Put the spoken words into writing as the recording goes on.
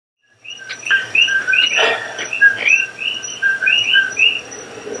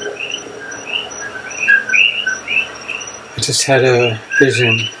just had a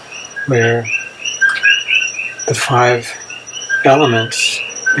vision where the 5 elements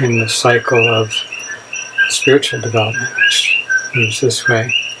in the cycle of spiritual development, which moves this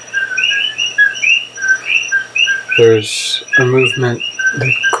way, there's a movement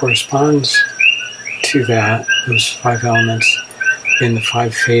that corresponds to that, those 5 elements, in the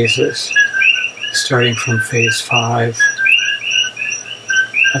 5 phases, starting from phase 5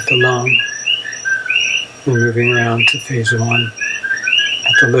 at the lung, and moving around to phase 1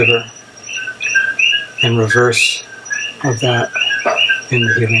 at the liver, and reverse of that in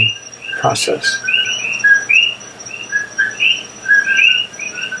the healing process.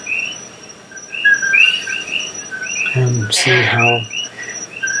 And see how,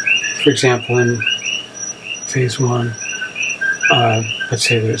 for example, in phase 1, let's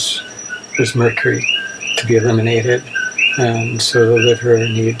say there's mercury to be eliminated, and so the liver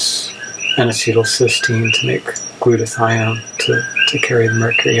needs N-acetylcysteine to make glutathione to carry the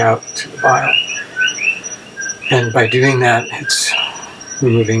mercury out to the bile. And by doing that, it's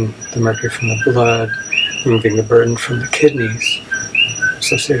removing the mercury from the blood, removing the burden from the kidneys,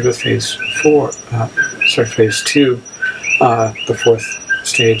 associated with phase 2, the 4th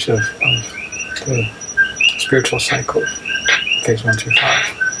stage of the spiritual cycle, phase 1 through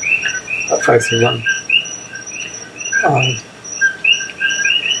 5, 5 through 1.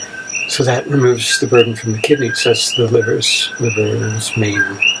 So that removes the burden from the kidneys. That's the liver's main,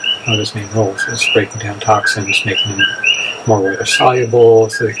 one of its main roles, is breaking down toxins, making them more water soluble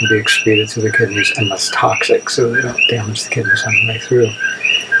so they can be excreted through the kidneys, and less toxic so they don't damage the kidneys on the way through,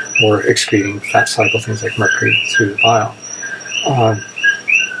 or excreting fat soluble things like mercury through the bile.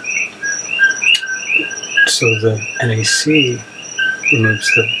 So the NAC removes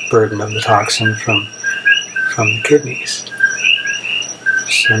the burden of the toxin from the kidneys.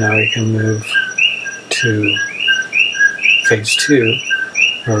 So now we can move to phase 2,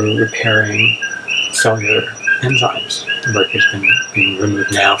 where we're repairing cellular enzymes. The mercury's been being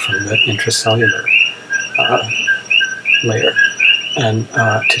removed now from the intracellular layer and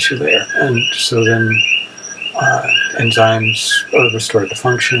tissue layer. And so then enzymes are restored to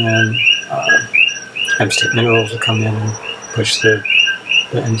function, and M-state minerals will come in and push the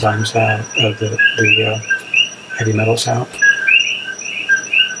enzymes out, the heavy metals out.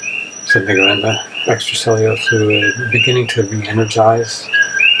 So they go in the extracellular fluid, beginning to re-energize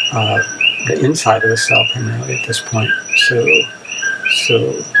the inside of the cell primarily at this point. So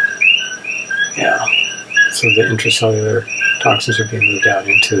the intracellular toxins are being moved out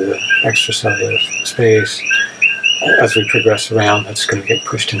into the extracellular space. As we progress around, that's going to get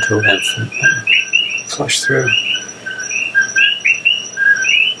pushed into the lymph and flush through.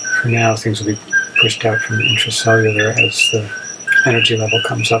 For now, things will be pushed out from the intracellular as the energy level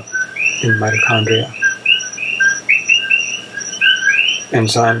comes up in mitochondria.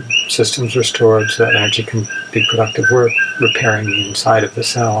 Enzyme systems restored so that energy can be productive work, repairing the inside of the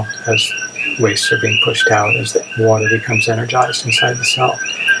cell as wastes are being pushed out, as the water becomes energized inside the cell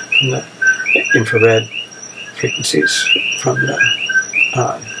from the infrared frequencies from the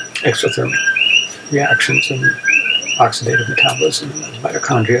exothermic reactions and oxidative metabolism in those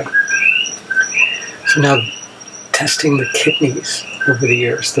mitochondria. So now, testing the kidneys over the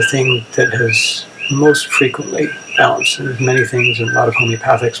years, the thing that has most frequently balanced, and there's many things and a lot of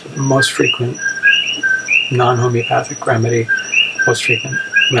homeopathics, but the most frequent non-homeopathic remedy, most frequent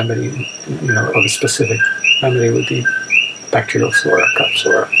remedy, of a specific remedy would be bacterial flora, gut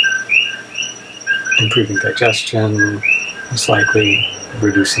flora. Improving digestion, most likely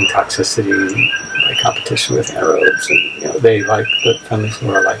reducing toxicity by competition with anaerobes, and they like the friendly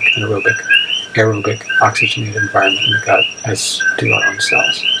flora, like an aerobic oxygenated environment in the gut, as do our own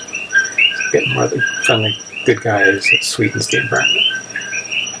cells. So getting more of the friendly good guys, it sweetens the environment.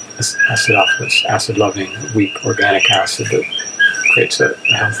 Acidophilus, acid-loving, weak organic acid that creates a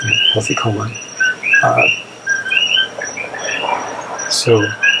healthy colon. So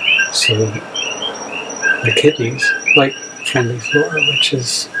the kidneys, like friendly flora, which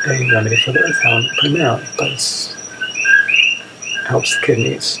is a remedy for the earth element primarily, but it helps the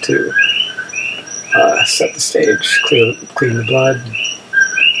kidneys to set the stage, clean the blood,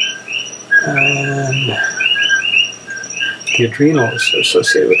 and the adrenals are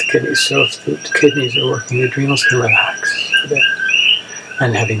associated with the kidneys. So if the kidneys are working, the adrenals can relax a bit.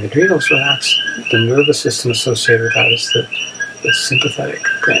 And having the adrenals relax, the nervous system associated with that is the sympathetic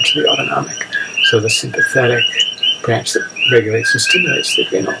branch of the autonomic. So the sympathetic branch that regulates and stimulates the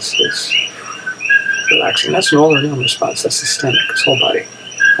adrenals is relaxing. That's an all-or-none response. That's systemic. It's whole body,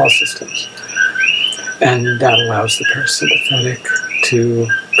 all systems. And that allows the parasympathetic to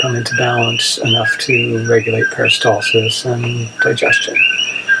come into balance enough to regulate peristalsis and digestion.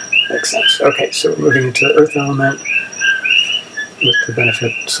 Makes sense. Okay, so we're moving into the earth element with the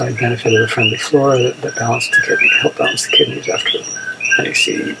side benefit of the friendly flora that balance the kidney, help balance the kidneys after NAC,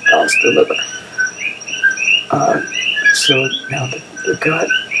 balance the liver. So now the gut.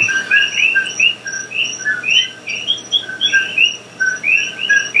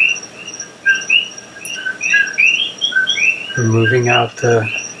 We're moving out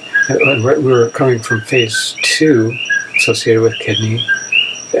we were coming from phase 2 associated with kidney.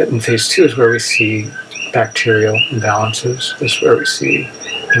 And phase 2 is where we see bacterial imbalances. This is where we see,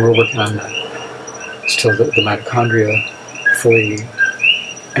 and we're working on the mitochondria fully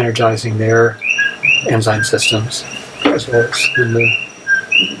energizing their enzyme systems, as well as in the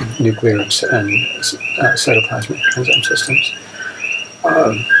nuclear and cytoplasmic enzyme systems.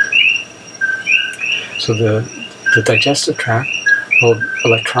 So the digestive tract, well,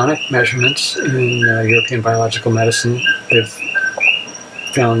 electronic measurements in European biological medicine, they've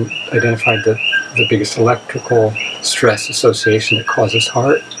identified the biggest electrical stress association that causes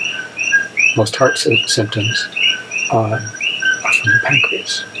most heart symptoms are from the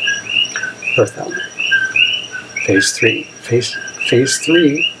pancreas, earth element. Phase 3. Phase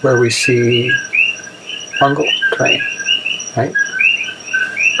 3, where we see fungal terrain, right?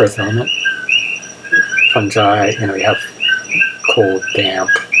 Earth element, fungi, you have cold, damp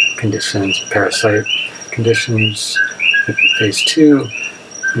conditions, parasite conditions. Phase 2,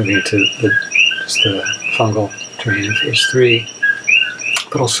 moving into just the fungal terrain in phase 3,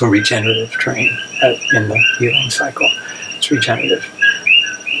 but also regenerative terrain in the healing cycle. It's regenerative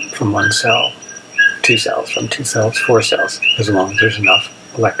from 1 cell, 2 cells, from 2 cells, 4 cells, as long as there's enough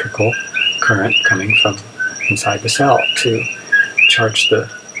electrical current coming from inside the cell to charge the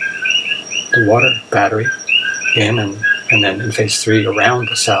water battery in, and then in phase 3 around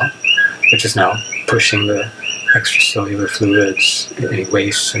the cell, which is now pushing the extracellular fluids, any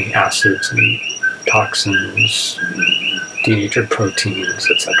wastes, any acids, any toxins, denatured proteins,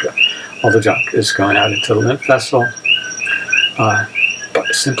 etc. All the junk is going out into the lymph vessel, but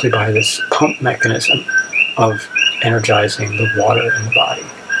simply by this pump mechanism of energizing the water in the body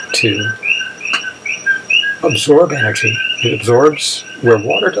to absorb energy. It absorbs where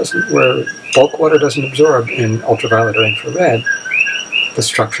bulk water doesn't absorb in ultraviolet or infrared. The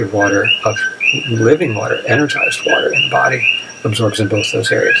structured water of living water, energized water in the body, absorbs in both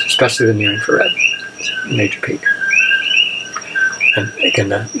those areas, especially the near infrared, major peak. And again,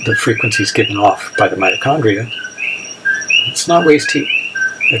 the frequencies given off by the mitochondria, it's not waste heat,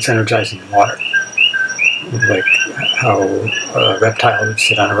 it's energizing the water. Like how a reptile would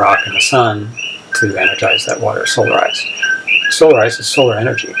sit on a rock in the sun to energize that water, solarize. Solarize is solar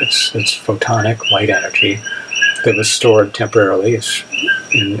energy. It's photonic light energy that was stored temporarily. It's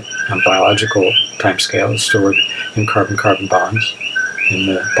on biological timescale, is stored in carbon-carbon bonds in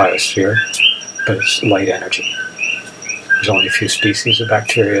the biosphere, but it's light energy. There's only a few species of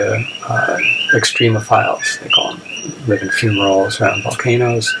bacteria, extremophiles, they call them, live in fumaroles around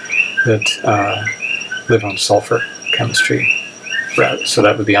volcanoes that live on sulfur chemistry. So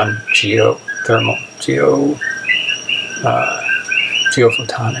that would be on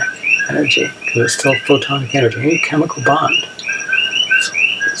geophotonic energy, because it's still photonic energy. Any chemical bond.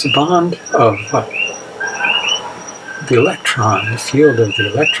 It's a bond of the electron, the field of the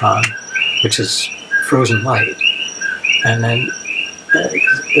electron, which is frozen light, and then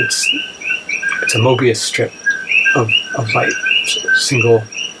it's a Mobius strip of light, single,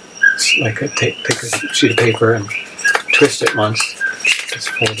 like take a sheet of paper and twist it once, just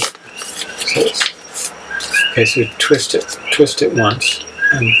fold it. So twist it once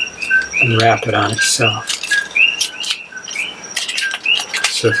and wrap it on itself.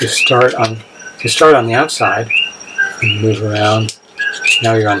 So if you start on the outside and move around,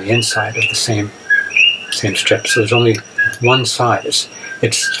 now you're on the inside of the same strip. So there's only one side.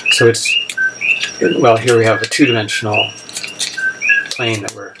 Well, here we have a two-dimensional plane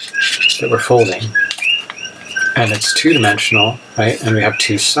that we're folding, and it's two-dimensional, right? And we have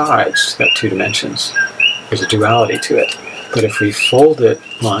two sides, got 2 dimensions. There's a duality to it. But if we fold it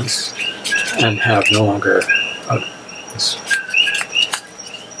once and have no longer this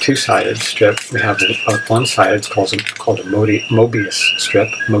two-sided strip, we have one side. It's called a Mobius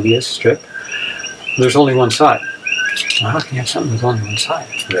strip. There's only one side. Well, how can you have something with only one side?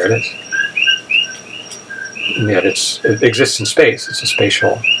 There it is. And yet it exists in space. It's a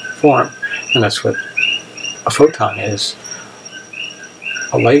spatial form, and that's what a photon is.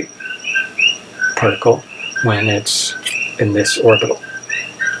 A light particle, when it's in this orbital,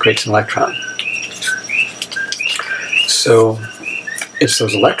 creates an electron. So it's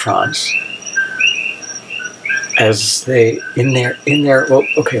those electrons as they, in their, well,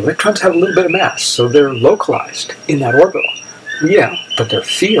 okay, electrons have a little bit of mass, so they're localized in that orbital. Yeah, but their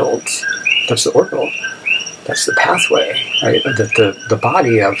fields, that's the orbital, that's the pathway, right? The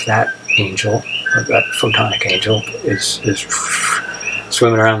body of that angel, or that photonic angel, is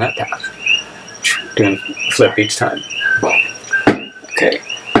swimming around that path, doing a flip each time. Okay.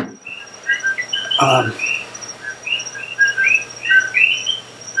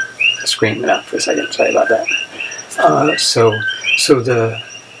 Screen went out for a second. Sorry about that. So the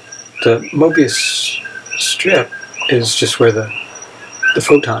Mobius strip is just where the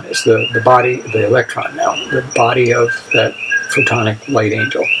photon is, the body, the electron now, the body of that photonic light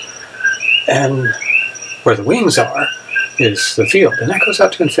angel. And where the wings are is the field, and that goes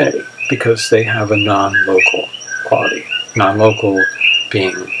out to infinity because they have a non-local quality. Non-local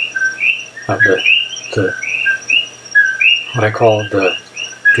being the what I call the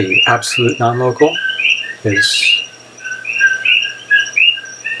absolute non-local is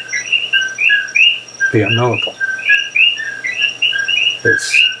the unknowable.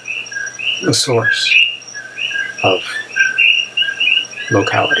 It's the source of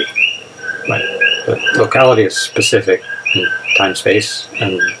locality. Right? The locality is specific in time-space,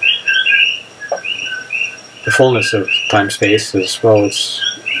 and the fullness of time-space is, well,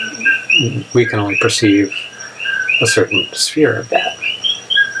 we can only perceive a certain sphere of that,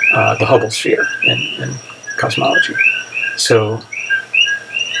 the Hubble sphere in cosmology. So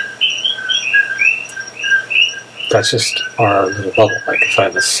that's just our little bubble. Like if I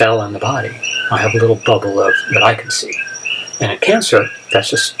have a cell in the body, I have a little bubble that I can see. And in cancer, that's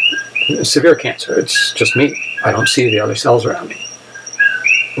just severe cancer. It's just me. I don't see the other cells around me.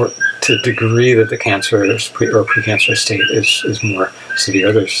 Or to the degree that the cancer or precancerous state is more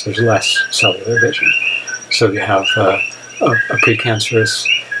severe, there's less cellular vision. So you have a precancerous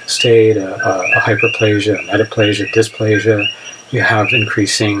state, a hyperplasia, a metaplasia, dysplasia. You have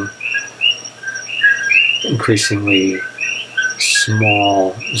increasingly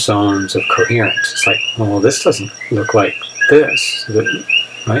small zones of coherence. It's like, well, this doesn't look like this,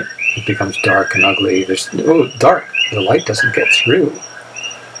 right? It becomes dark and ugly. There's dark. The light doesn't get through.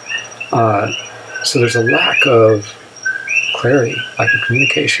 So there's a lack of clarity, lack of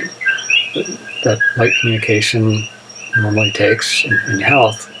communication. That light communication normally takes in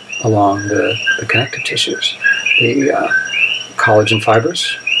health along the connective tissues. The collagen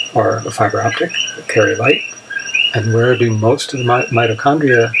fibers are a fiber optic that carry light. And where do most of the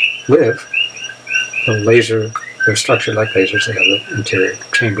mitochondria live? The laser, they're structured like lasers. They have the interior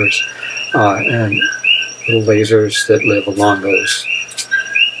chambers and little lasers that live along those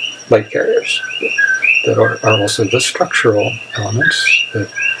light carriers that are also the structural elements that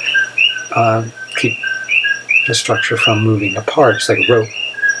keep the structure from moving apart. It's like a rope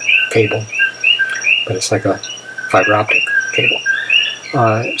cable, but it's like a fiber optic cable.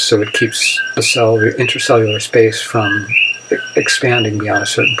 So it keeps the intercellular space from expanding beyond a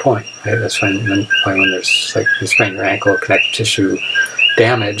certain point. Right? That's why when there's like you sprain your ankle, connective tissue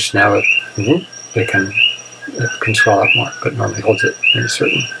damage, now it can swell up more, but normally holds it in a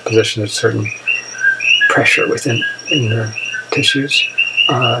certain position, a certain pressure within the tissues,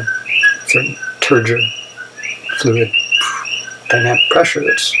 certain turgor fluid dynamic pressure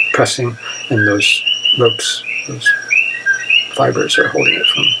that's pressing, and those ropes, those fibers are holding it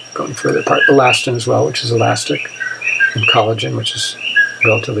from going further apart. Elastin as well, which is elastic, and collagen, which is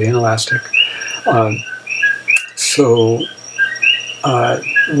relatively inelastic. So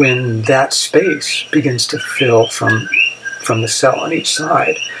when that space begins to fill from the cell on each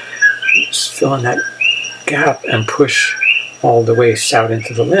side, just fill in that gap and push all the waste out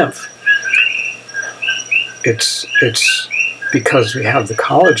into the lymph, it's because we have the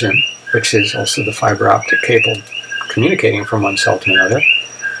collagen, which is also the fiber optic cable communicating from one cell to another.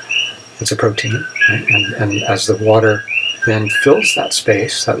 It's a protein, right? And as the water then fills that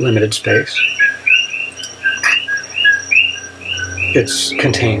space, that limited space, it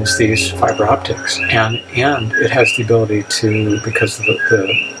contains these fiber optics, and it has the ability to, because of the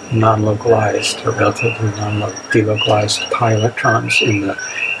non-localized or relatively delocalized pi electrons in the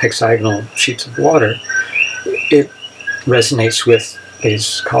hexagonal sheets of water, it resonates with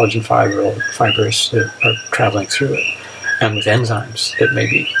these collagen fibers that are traveling through it, and with enzymes that may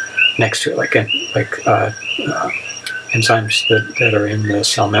be next to it, like enzymes that are in the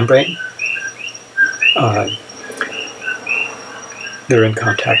cell membrane. They're in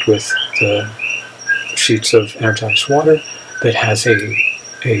contact with the sheets of energized water that has a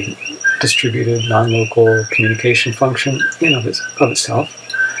distributed non-local communication function in of itself,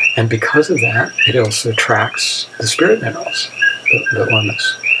 and because of that, it also tracks the spirit minerals. the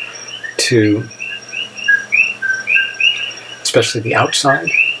ormus, to especially the outside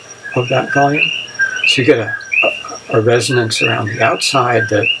of that volume. So you get a resonance around the outside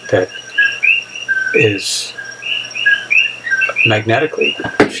that is magnetically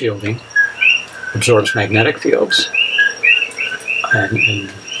shielding, absorbs magnetic fields, and we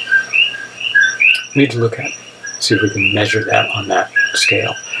need to look at, see if we can measure that on that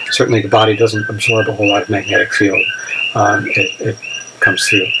scale. Certainly the body doesn't absorb a whole lot of magnetic field. It comes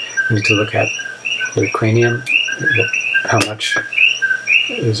through. We need to look at the cranium, how much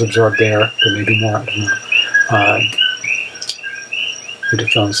is absorbed there. There may be more, I don't know. We need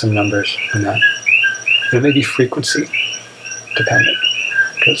to fill in some numbers on that. And it may be frequency dependent,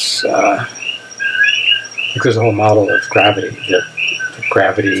 because there's a whole model of gravity, that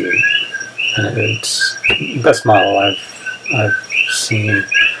gravity, and it's the best model I've seen,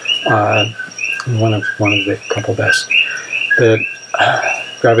 one of the couple best, that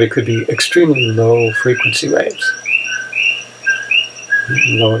gravity could be extremely low frequency waves,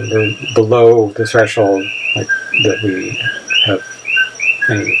 below the threshold like that we have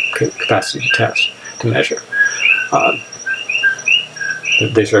any capacity to test, to measure.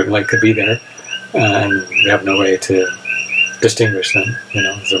 They certainly could be there, and we have no way to distinguish them.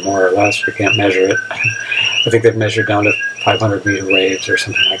 Is it more or less? We can't measure it. I think they've measured down to 500-meter waves or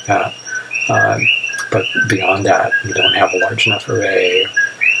something like that. But beyond that, we don't have a large enough array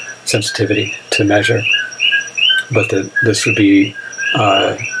sensitivity to measure. But this would be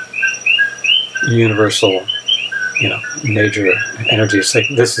universal, major energies. Like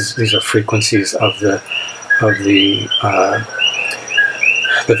these are frequencies of the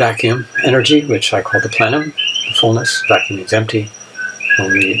vacuum energy, which I call the plenum, the fullness. Vacuum means empty.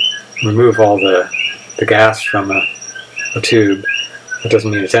 When we remove all the gas from a tube, it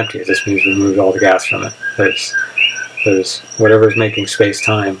doesn't mean it's empty. It just means we removed all the gas from it. There's whatever's making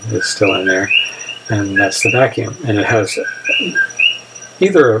space-time is still in there, and that's the vacuum. And it has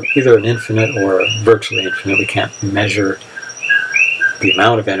either an infinite or virtually infinite. We can't measure the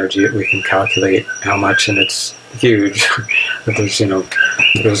amount of energy. We can calculate how much, and it's huge. But there's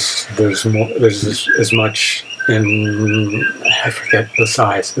as much in, I forget the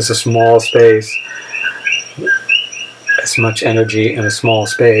size. It's a small space. As much energy in a small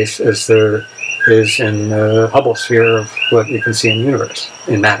space as there is in the Hubble sphere of what we can see in the universe,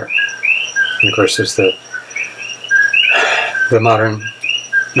 in matter. And of course, there's the modern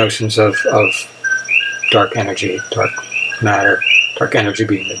notions of dark energy, dark matter, dark energy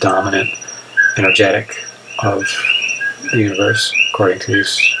being the dominant energetic of the universe, according to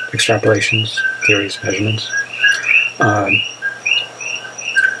these extrapolations, theories, measurements.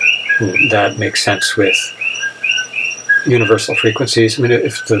 That makes sense with universal frequencies. I mean,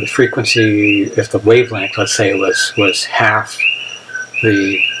 if the wavelength, let's say, was half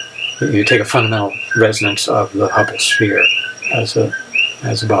you take a fundamental resonance of the Hubble sphere as a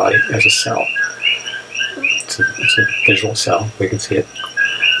body, as a cell. It's a visual cell. We can see it.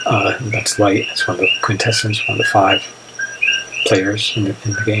 That's light. It's one of the quintessence, one of the 5 players in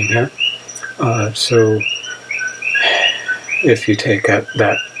the game here. So if you take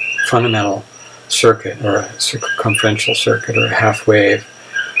that fundamental circuit, or a circumferential circuit, or a half-wave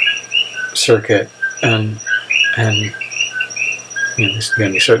circuit, and again,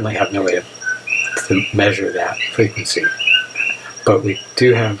 we certainly have no way to measure that frequency, but we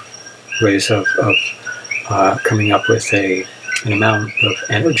do have ways of coming up with an amount of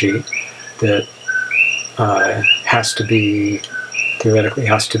energy that theoretically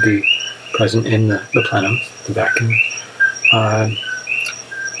has to be present in the plenum, the vacuum.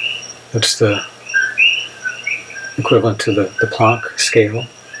 That's the equivalent to the Planck scale.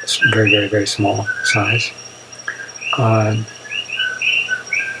 It's very, very, very small size.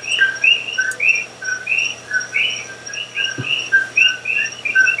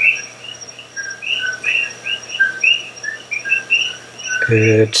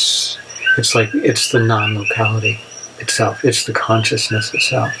 It's the non-locality itself. It's the consciousness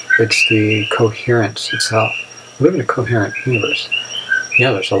itself. It's the coherence itself. We live in a coherent universe.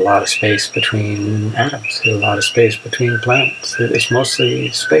 Yeah, there's a lot of space between atoms. There's a lot of space between planets. It's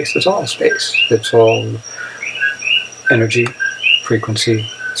mostly space. It's all space. It's all energy, frequency,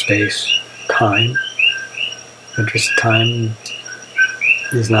 space, time. Interest time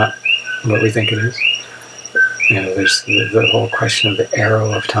is not what we think it is. There's the whole question of the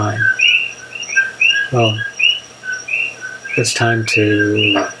arrow of time. Well, it's time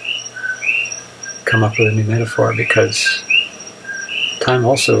to come up with a new metaphor, because time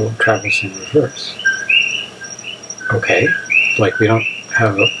also travels in reverse. Okay, like we don't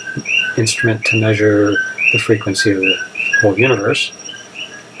have an instrument to measure the frequency of the whole universe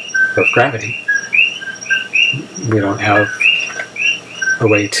of gravity, we don't have a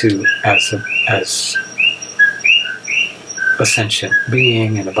way to, as a sentient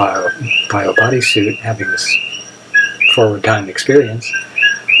being in a bio bodysuit having this forward time experience,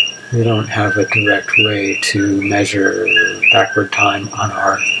 we don't have a direct way to measure backward time on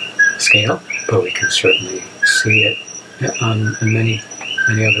our scale, but we can certainly see it in many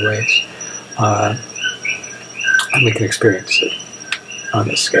other ways. And we can experience it on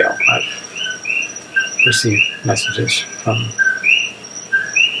this scale. I've received messages from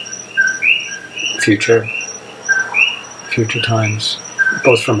future times,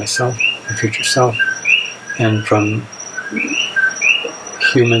 both from myself, my future self, and from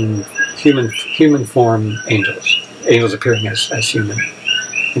human form angels appearing as human,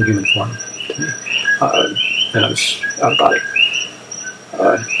 in human form to me. And I was out of body.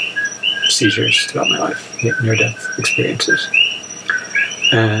 Seizures throughout my life, near-death experiences,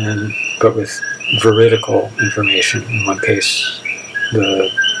 but with veridical information. In one case, the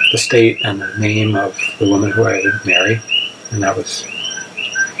state and the name of the woman who I would marry, and that was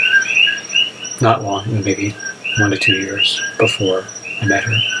not long, maybe 1 to 2 years before I met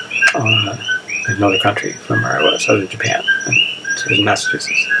her, in another country from where I was in Japan, and so it was in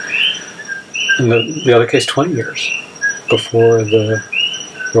Massachusetts. And the other case, 20 years before the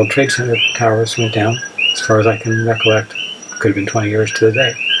World Trade Center towers went down. As far as I can recollect, could have been 20 years to the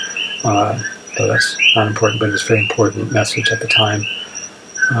day. Though that's not important, but it was a very important message at the time.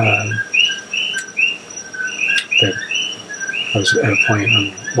 That I was at a point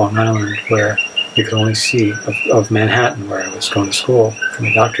on Long Island where you could only see, of Manhattan, where I was going to school for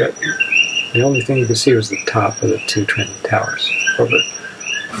my doctorate, the only thing you could see was the top of the 2 twin towers over the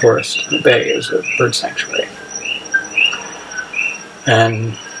forest and the bay. It was a bird sanctuary.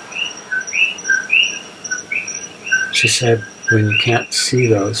 And she said, when you can't see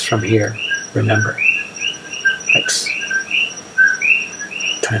those from here, remember, it's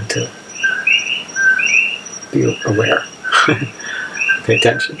time to be aware, pay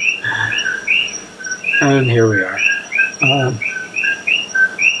attention. And here we are.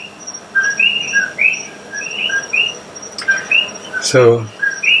 So,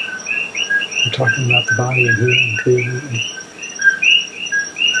 we're talking about the body and healing too.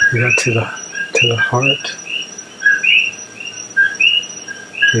 We got to the heart,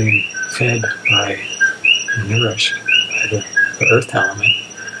 being fed by, nourished by the earth element.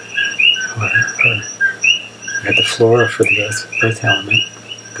 We had the flora for the earth element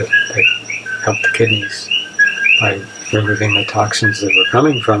that helped the kidneys by removing the toxins that were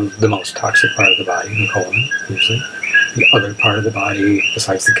coming from the most toxic part of the body, the colon, usually. The other part of the body,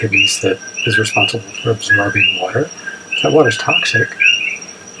 besides the kidneys, that is responsible for absorbing water. That water's toxic.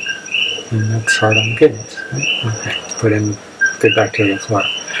 And that's hard on the kidneys. Right? Okay. Put in good bacteria and flora.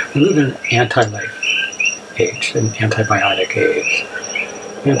 We live in an anti-life age, an antibiotic age,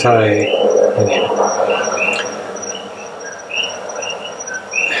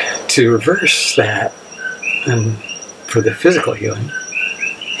 To reverse that, and for the physical healing,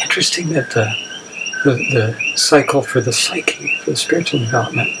 interesting that the cycle for the psyche, for the spiritual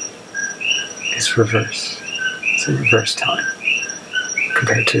development, is reverse. It's in reverse time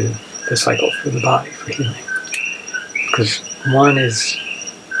compared to the cycle for the body, for healing. Because one is,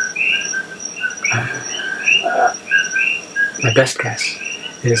 my best guess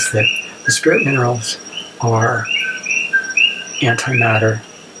is that the spirit minerals are antimatter,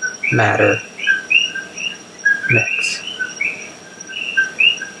 matter mix.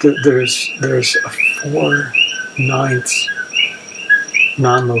 There's a 4/9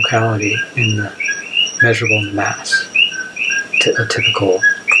 non-locality in the measurable mass, a typical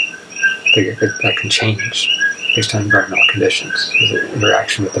figure that can change based on environmental conditions. There's an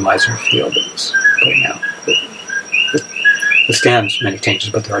interaction with the Meissner field that was putting out. It stands many changes,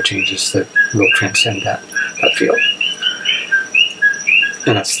 but there are changes that will transcend that field.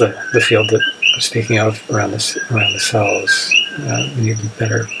 And that's the field that I'm speaking of around the cells. We need a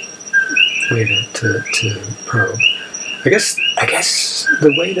better way to probe. I guess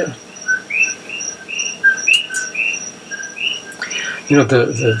the way to,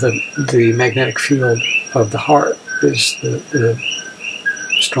 the magnetic field of the heart is the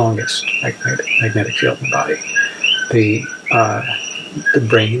strongest magnetic field in the body. The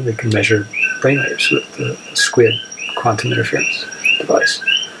brain, we can measure brainwaves with the SQUID quantum interference device.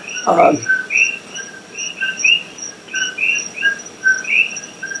 I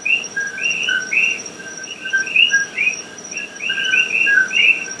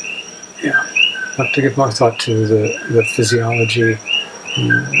have to give more thought to the physiology in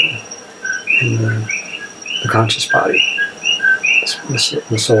the conscious body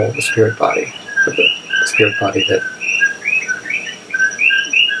the soul, the spirit body, or the spirit body that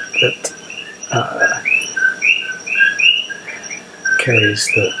carries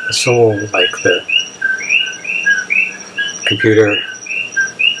the soul, like the computer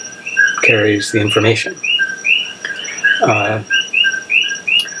carries the information.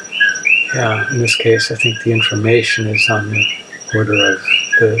 Yeah, in this case, I think the information is on the order of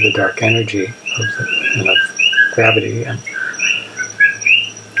the dark energy of gravity and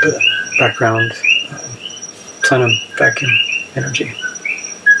the background plenum vacuum energy.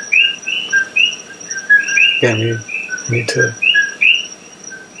 Again, we need to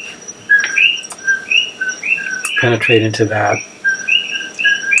penetrate into that,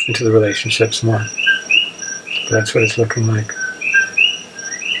 into the relationships more. But that's what it's looking like.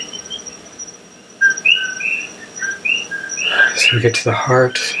 So we get to the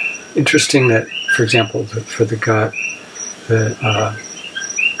heart. Interesting that, for example, for the gut,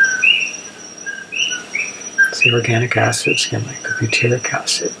 it's the organic acids, again, like the butyric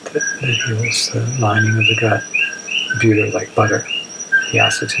acid that heals the lining of the gut. Butyr, like butter, the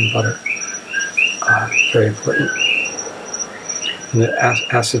acids in butter. Very important. And the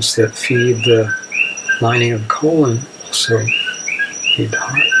acids that feed the lining of the colon also feed the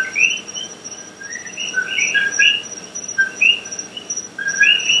heart.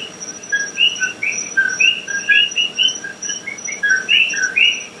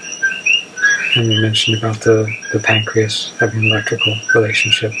 And we mentioned about the pancreas having an electrical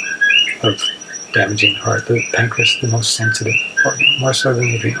relationship of damaging the heart. The pancreas is the most sensitive organ, more so than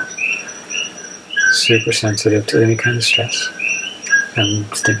the adrenals. Super sensitive to any kind of stress and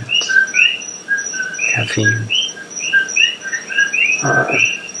stimulants, caffeine,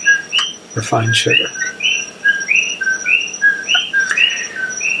 refined sugar.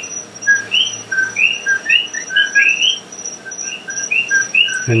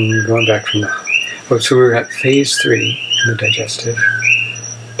 And going back from so we were at phase 3 in the digestive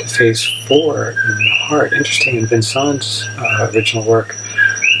to phase 4 in the heart. Interesting, in Vincent's original work,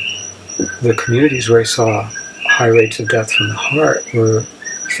 the communities where he saw high rates of death from the heart were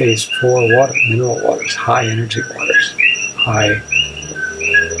phase 4 water, mineral waters, high energy waters, high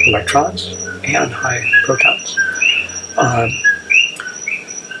electrons and high protons.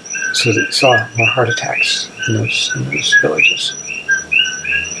 So they saw more heart attacks in those villages.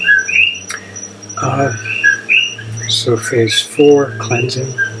 So phase 4,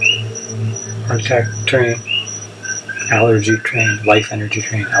 cleansing, heart attack train, allergy train, life energy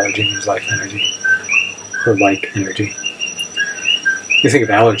train. Allergy means life energy, or like energy. You think of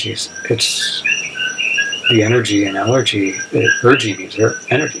allergies, it's the energy in allergy. Ergy means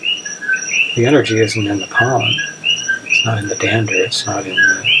energy. The energy isn't in the pollen, it's not in the dander, it's not in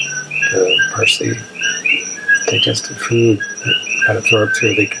the partially digested food that got absorbed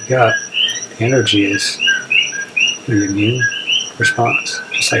through a leaky gut. The energy is the immune response,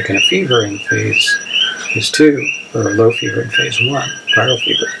 just like in a fever in phase 2, or a low fever in phase 1, viral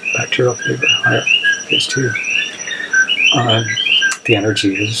fever, bacterial fever, higher phase 2. The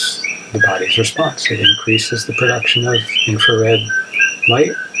energy is the body's response. It increases the production of infrared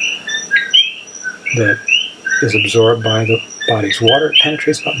light that is absorbed by the body's water. It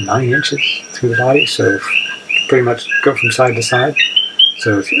penetrates about 9 inches through the body, so pretty much go from side to side.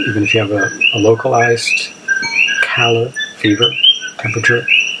 So even if you have a localized calor, fever, temperature,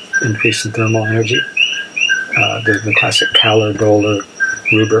 increase in thermal energy, the classic calor, dolor,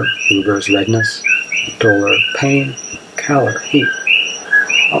 rubor. Rubor is redness, dolor, pain, calor, heat.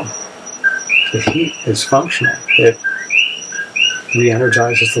 The heat is functional. It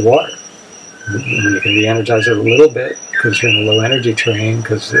re-energizes the water. And you can re-energize it a little bit because you're in a low energy terrain,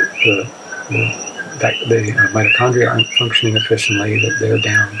 because the mitochondria aren't functioning efficiently, that they're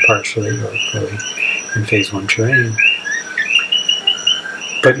down partially or fully in phase 1 terrain.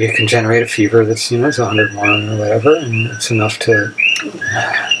 But you can generate a fever that's, it's 101 or whatever, and it's enough to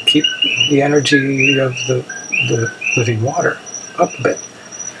keep the energy of the living water up a bit.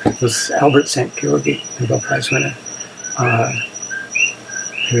 It was Albert St. Georgi, Nobel Prize winner,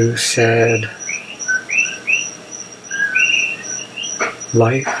 who said,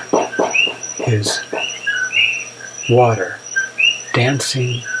 life is water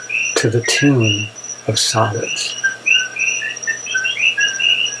dancing to the tune of solids.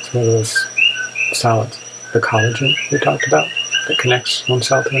 It's one of those solids, the collagen we talked about, that connects one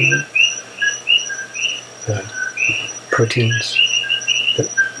cell to another, the proteins, the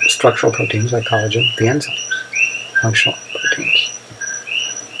structural proteins like collagen, the enzymes, functional proteins,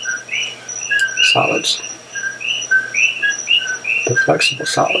 solids, the flexible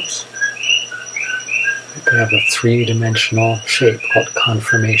solids, They have a three-dimensional shape called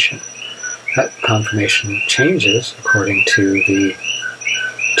conformation. That conformation changes according to the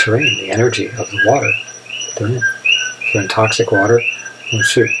terrain, the energy of the water they're in. If they're in toxic water, well,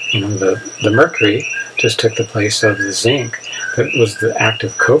 shoot, the mercury just took the place of the zinc that was the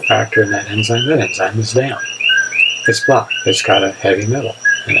active cofactor in that enzyme. That enzyme is down. It's blocked. It's got a heavy metal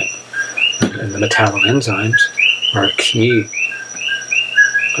in it. And the metalloenzymes are a key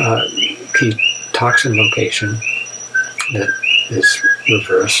toxin location that is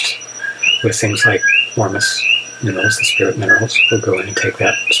reversed with things like Ormus minerals, the spirit minerals, will go in and take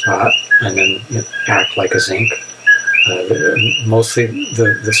that spot and then act like a zinc. Mostly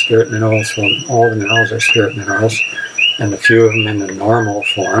the spirit minerals, well, all the minerals are spirit minerals, and the few of them in the normal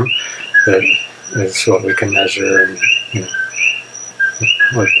form that is what we can measure and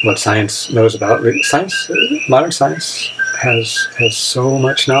what science knows about. Modern science has so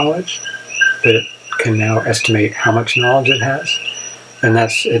much knowledge that it can now estimate how much knowledge it has, and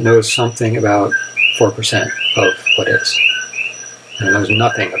it knows something about 4% of what is. And it knows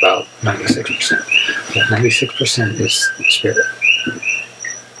nothing about 96%. But 96% is spirit.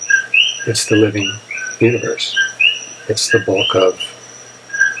 It's the living universe. It's the bulk of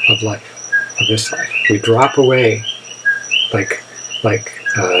life, of this life. We drop away like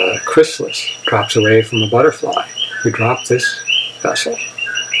chrysalis drops away from a butterfly. We drop this vessel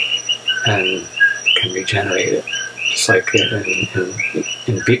and can regenerate it. Just like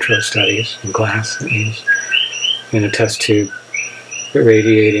in vitro studies, in glass, that means in a test tube,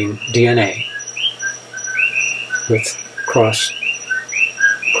 irradiating DNA with cross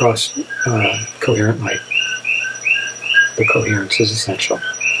coherent light. The coherence is essential.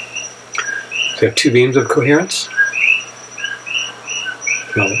 So we have two beams of coherence.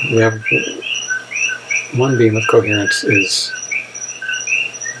 We have one beam of coherence is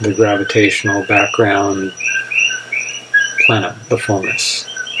the gravitational background plenum, the fullness,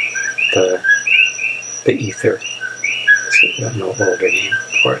 the ether. It's no older name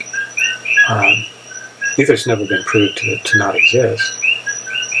for it. Ether's never been proved to not exist.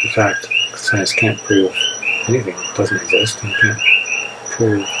 In fact, science can't prove anything that doesn't exist, and can't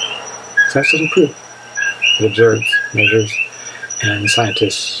prove. Science doesn't prove. It observes, measures, and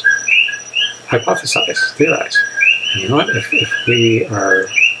scientists hypothesize, theorize. And you know what? If we are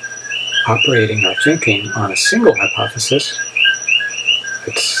operating our thinking on a single hypothesis,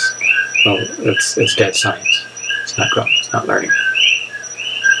 it's dead science. It's not growing. It's not learning.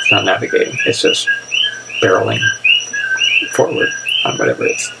 It's not navigating. It's just barreling forward on whatever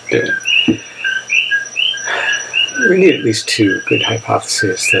it's doing. We need at least two good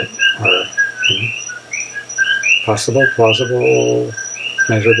hypotheses that are possible, plausible,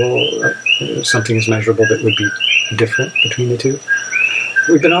 measurable. Something is measurable that would be different between the two.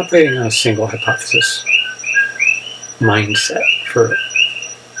 We've been operating on a single hypothesis mindset for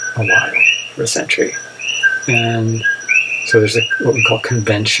a while, for a century. And so there's what we call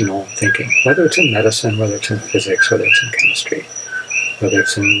conventional thinking, whether it's in medicine, whether it's in physics, whether it's in chemistry, whether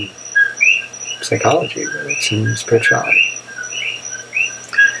it's in psychology, whether it's in spirituality.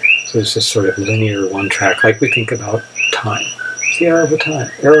 So there's this sort of linear one track, like we think about time. It's the arrow of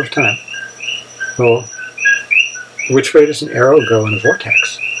time. Arrow of time. Well, which way does an arrow go in a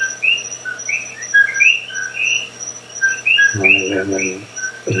vortex? And then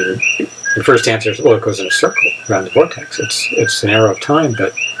the first answer is, well, it goes in a circle around the vortex. It's an arrow of time,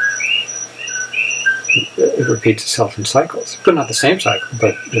 but it repeats itself in cycles. But not the same cycle,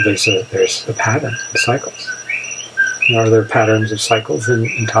 but there's a pattern in cycles. Are there patterns of cycles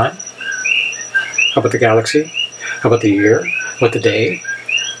in time? How about the galaxy? How about the year? How about the day?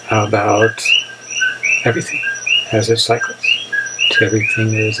 How about everything has its cycles? To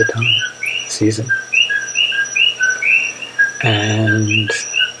everything there is a time, season. And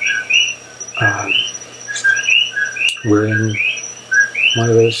we're in one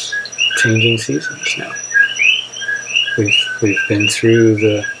of those changing seasons now. We've been through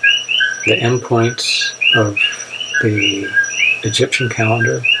the endpoints of the Egyptian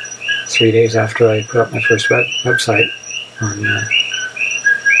calendar 3 days after I put up my first website on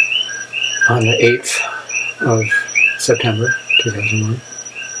the 8th of September 2001.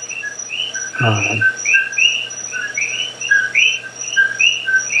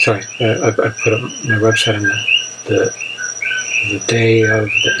 I put up my website on the day of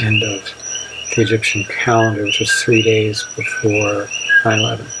the end of the Egyptian calendar, which was 3 days before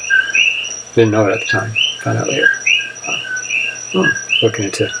 9/11. Didn't know it at the time. Found out later. Looking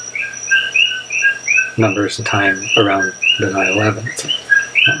into numbers and time around the 9/11.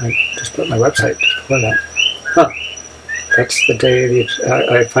 I just put my website just before that. That's the day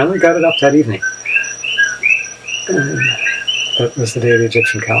I finally got it up that evening. And that was the day the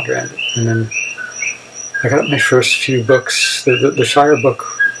Egyptian calendar ended. And then I got my first few books. The Shire book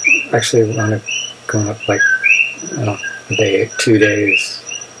actually wound up going up like, I don't know, a day, 2 days.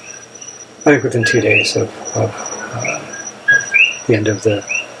 I think within 2 days of the end of the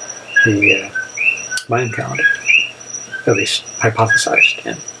Mayan calendar, at least hypothesized.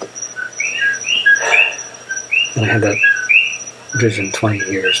 And I had that vision 20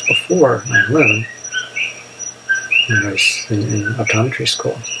 years before 9/11, when I was in optometry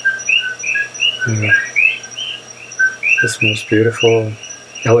school. This most beautiful,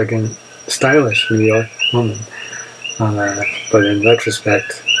 elegant, stylish New York woman, but in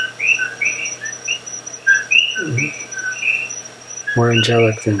retrospect, more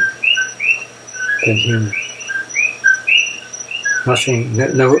angelic than human. Nothing,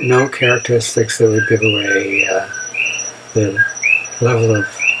 no characteristics that would give away the level of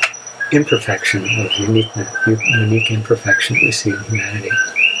imperfection, of unique imperfection that we see in humanity,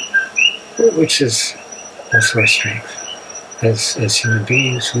 which is also our strength. As human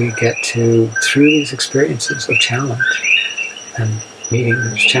beings, we get to, through these experiences of challenge and meeting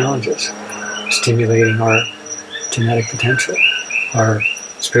those challenges, stimulating our genetic potential, our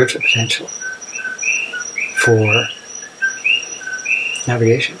spiritual potential for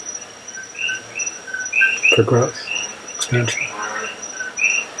navigation, for growth, expansion,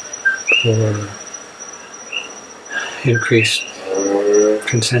 for increased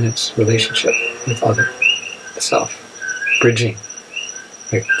transcendence, relationship with other, the self, bridging,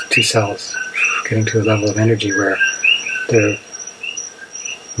 like two cells, getting to a level of energy where they're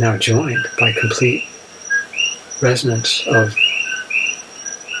now joined by complete resonance of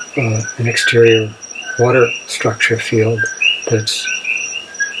an exterior water structure field that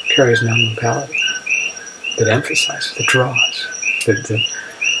carries non-locality, that emphasizes, that draws, that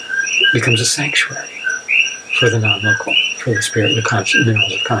becomes a sanctuary for the non-local, for the spirit, the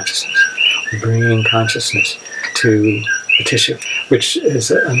minerals of consciousness, bringing consciousness to the tissue, which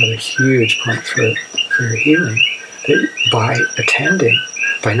is another huge point for your healing. That by attending,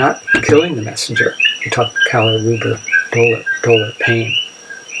 by not killing the messenger, we talk Kala, Ruber, Doler, pain.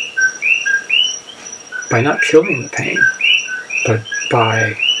 By not killing the pain, but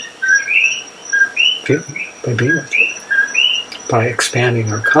by feeling it, by being with it, by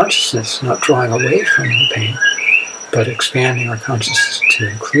expanding our consciousness, not drawing away from the pain, but expanding our consciousness to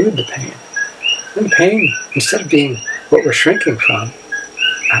include the pain. And the pain, instead of being what we're shrinking from,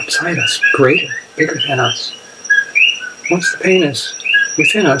 outside us, greater, bigger than us. Once the pain is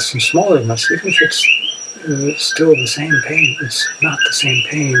within us and smaller than us, even if it's still the same pain, it's not the same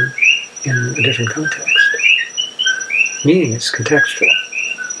pain in a different context. Meaning is contextual.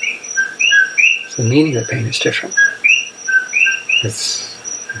 So the meaning of the pain is different. It's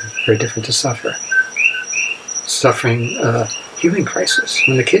very different to suffer. Suffering a healing crisis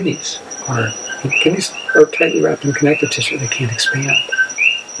when the kidneys are tightly wrapped in connective tissue. They can't expand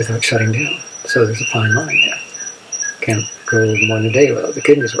without shutting down. So there's a fine line there. Can't go more than a day without the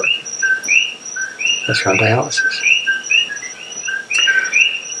kidneys working. That's around dialysis.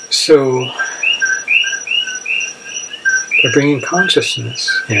 So by bringing consciousness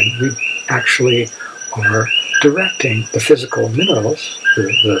in, we actually are directing the physical minerals,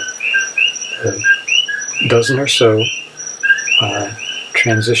 the dozen or so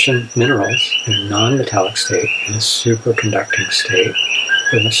transition minerals in a non-metallic state, in a superconducting state,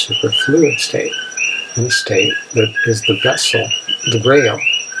 in a superfluid state, in a state that is the vessel, the grail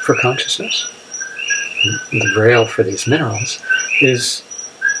for consciousness. The grail for these minerals is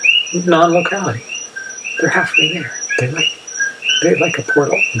non-locality. They're halfway there. They're like a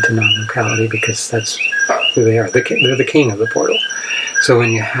portal into non-locality because that's who they are. They're the king of the portal. So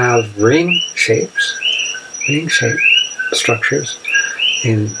when you have ring-shaped structures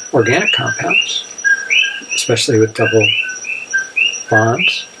in organic compounds, especially with double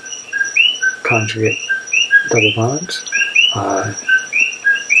bonds, conjugate double bonds,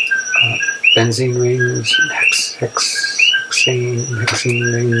 benzene rings,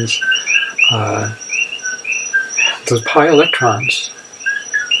 hexene rings, those pi electrons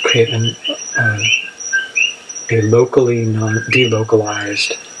create a locally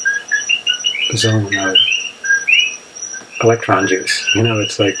delocalized zone of electron juice. You know,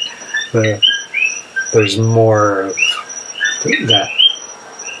 it's like there's more of that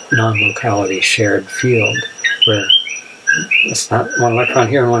non-locality shared field where it's not one electron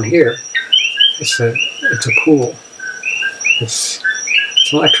here and one here. It's a pool. It's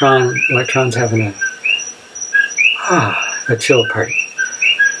an electron. Electrons having a chill party.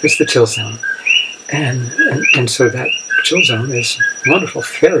 It's the chill zone, and so that chill zone is a wonderful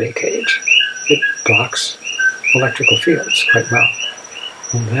Faraday cage. It blocks electrical fields quite well.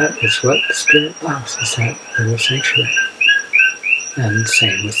 And that is what the Spirit loves, is that little sanctuary. And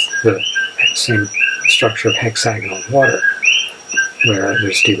same with the same structure of hexagonal water, where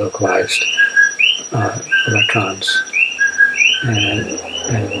there's delocalized electrons and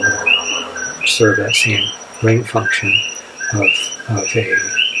serve that same ring function of a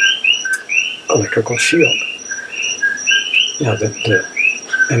electrical shield. The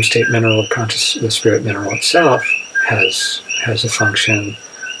M-state mineral of consciousness, the spirit mineral itself, has a function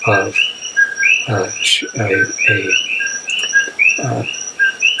of a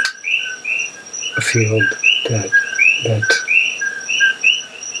field that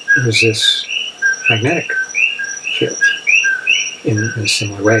resists magnetic fields in a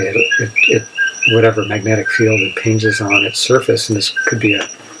similar way. It whatever magnetic field impinges on its surface, and this could be a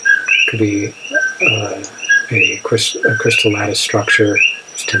crystal lattice structure,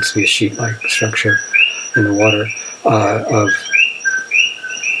 which tends to be a sheet-like structure in the water,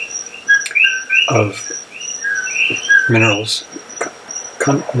 of minerals,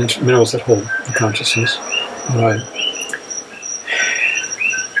 minerals that hold consciousness.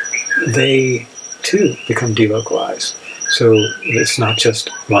 They too become delocalized. So it's not just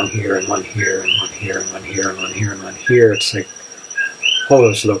one here and one here and one here and one here and one here and one here. It's like all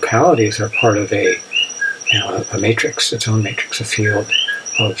those localities are part of a matrix, its own matrix, a field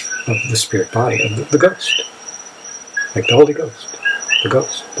of the spirit body, of the ghost, like the Holy Ghost, the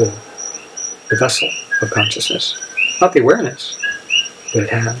ghost, the vessel of consciousness, not the awareness that it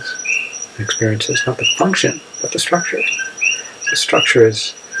has, experiences, not the function, but the structure. The structure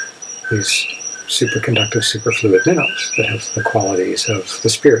is these superconductive, superfluid minerals that have the qualities of the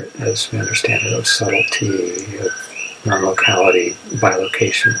spirit, as we understand it, of subtlety, of non-locality,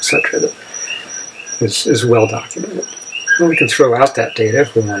 bilocation, etc., that is well documented. And we can throw out that data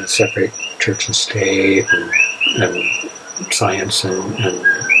if we want to separate church and state and science and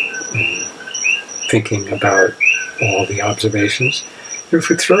thinking about all the observations. If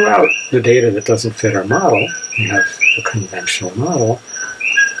we throw out the data that doesn't fit our model, we have a conventional model,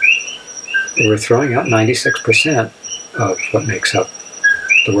 we're throwing out 96% of what makes up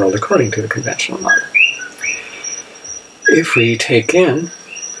the world according to the conventional model. If we take in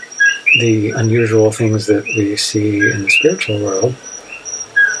the unusual things that we see in the spiritual world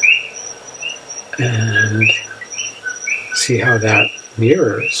and see how that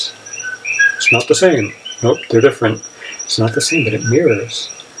mirrors, it's not the same. Nope, they're different. It's not the same, but it mirrors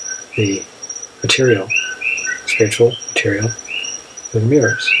the material, spiritual material, with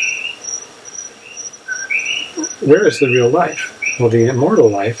mirrors. Where is the real life? Well, the immortal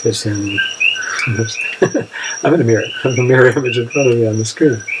life is in... I'm in a mirror. I have a mirror image in front of me on the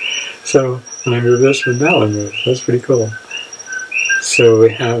screen. So when I move this, and now I move. That's pretty cool. So we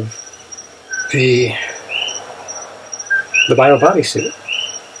have the bio bodysuit,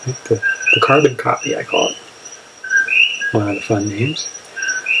 right? The carbon copy, I call it. One of the fun names.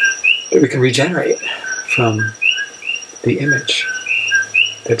 That we can regenerate from the image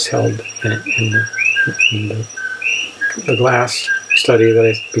that's held in the glass study that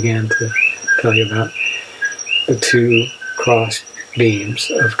I began to tell you about. The two cross beams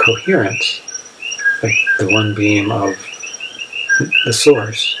of coherence, like the one beam of the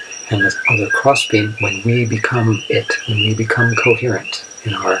source and the other cross beam, when we become it, when we become coherent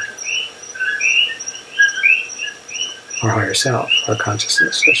in our higher self, our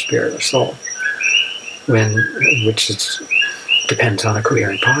consciousness, our spirit, our soul, which depends on a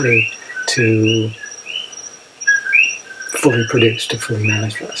coherent body to fully produce, to fully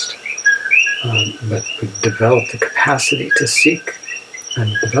manifest. But we develop the capacity to seek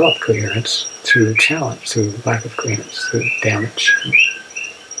and develop coherence through challenge, through lack of coherence, through damage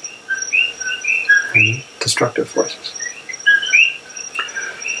and destructive forces.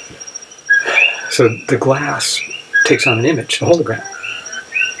 So the glass takes on an image, a hologram.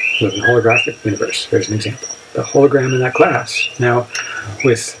 We live in a holographic universe. Here's an example. The hologram in that glass. Now,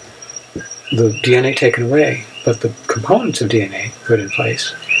 with the DNA taken away, but the components of DNA put in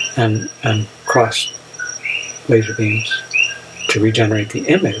place, and cross laser beams to regenerate the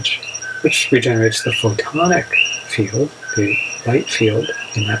image, which regenerates the photonic field, the light field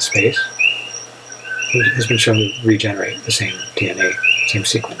in that space. It has been shown to regenerate the same DNA, same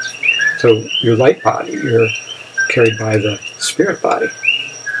sequence. So your light body, you're carried by the spirit body.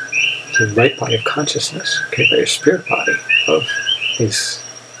 The light body of consciousness, carried by your spirit body of these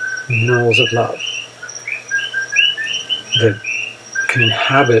minerals of love that can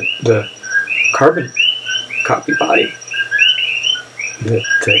inhabit the carbon copy body,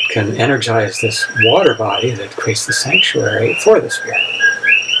 that can energize this water body that creates the sanctuary for the spirit.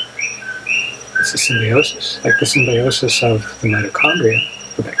 It's a symbiosis, like the symbiosis of the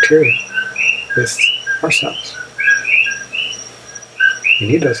mitochondria, the bacteria, with our cells. You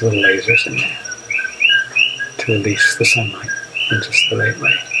need those little lasers in there to release the sunlight in just the right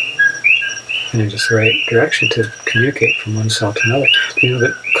way, and in just the right direction to communicate from one cell to another. You know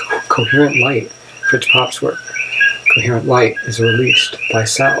that coherent light, Fritz Pop's work, coherent light is released by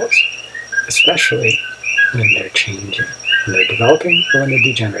cells, especially when they're changing, when they're developing or when they're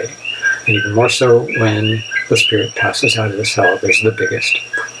degenerating. And even more so when the spirit passes out of the cell, there's the biggest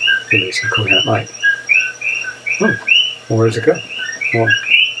release of coherent light. Well, where does it go? Well,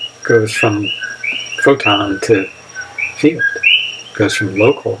 it goes from photon to field. It goes from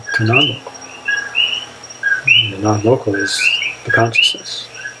local to non-local. And the non-local is the consciousness.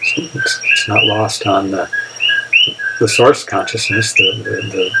 So it's not lost on the source consciousness,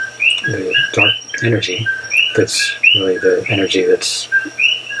 the dark energy that's really the energy that's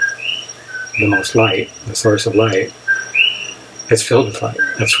the most light, the source of light. It's filled with light.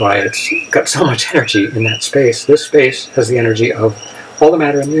 That's why it's got so much energy in that space. This space has the energy of all the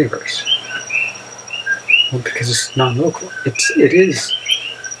matter in the universe. Well, because it's non-local. It is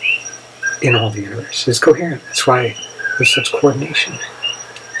in all the universe. It's coherent. That's why there's such coordination.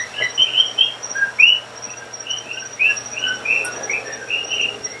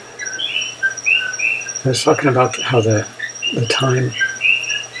 I was talking about how the time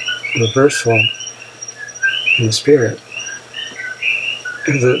reversal in the spirit.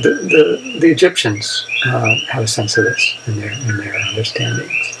 The Egyptians had a sense of this in their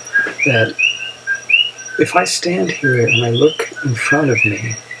understandings. That if I stand here and I look in front of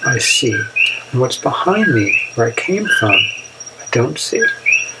me, I see. And what's behind me, where I came from, I don't see.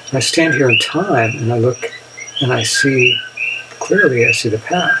 And I stand here in time and I look and I see clearly, I see the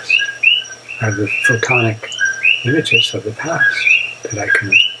past. I have the photonic images of the past that I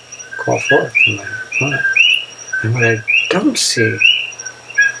can call forth in my mind. And what I don't see,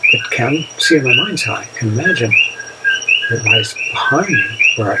 but can see in my mind's eye, can imagine that lies behind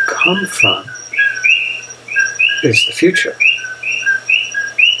me, where I come from, is the future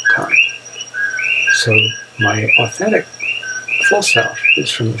time. So my authentic full self is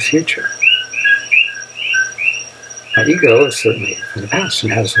from the future. My ego is certainly from the past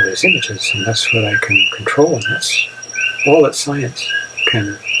and has all these images, and that's what I can control, and that's all that science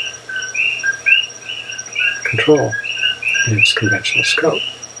can control in its conventional scope.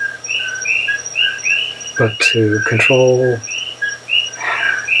 But to control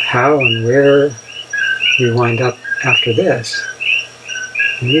how and where we wind up after this,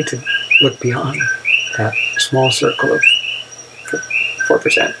 we need to look beyond that small circle of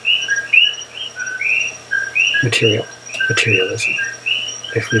 4%. Materialism.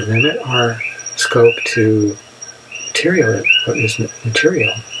 If we limit our scope to what is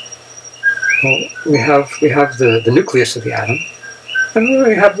material, well, we have the nucleus of the atom, and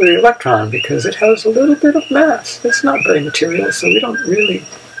we have the electron because it has a little bit of mass. It's not very material, so we don't really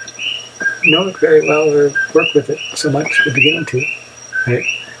know it very well or work with it so much. We're beginning to, right?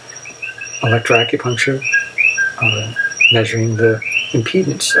 Electroacupuncture, measuring the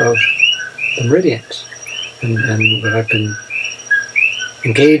impedance of the meridians. And what I've been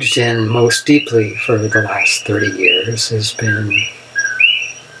engaged in most deeply for the last 30 years has been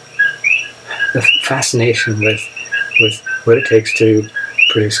the fascination with what it takes to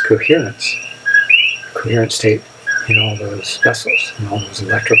produce coherence, coherent state in all those vessels, in all those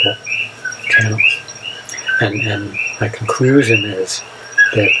electrical channels. And my conclusion is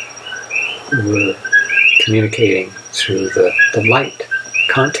that we're communicating through the light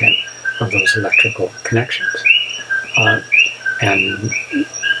content of those electrical connections, and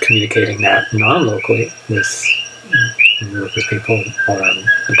communicating that non-locally with people all around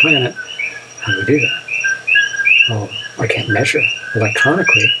the planet. How do we do that? Well, I can't measure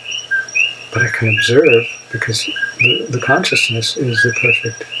electronically, but I can observe, because the consciousness is the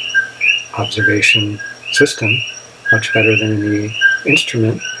perfect observation system, much better than any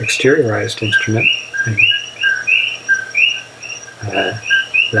instrument, exteriorized instrument,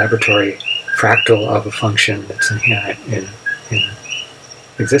 laboratory fractal of a function that's inherent in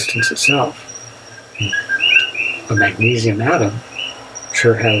existence itself. A magnesium atom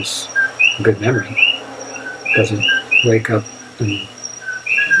sure has a good memory. Doesn't wake up and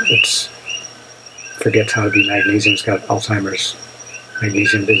it forgets how to be magnesium. It's got Alzheimer's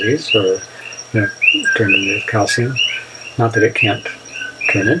magnesium disease, or turned into calcium. Not that it can't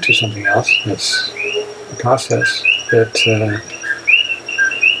turn into something else. That's a process that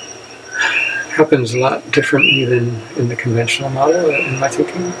happens a lot differently than in the conventional model, in my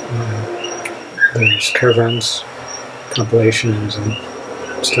thinking. There's Kervan's compilations and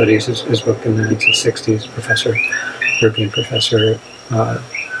studies his book in the 1960s, European professor,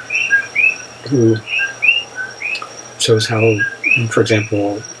 who shows how, for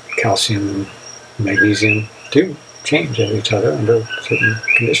example, calcium and magnesium do change at each other under certain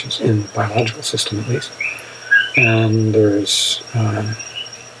conditions, in the biological system at least. And there's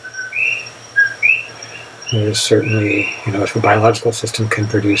certainly, if a biological system can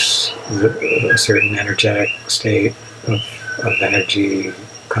produce a certain energetic state of energy,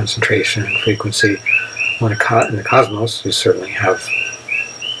 concentration, and frequency, in the cosmos, you certainly have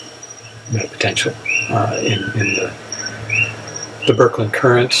that potential. In the Birkeland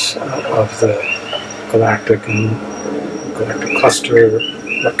currents of the galactic cluster,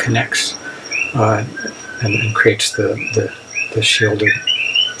 what connects and creates the shielded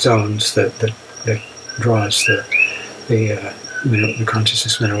zones that draws the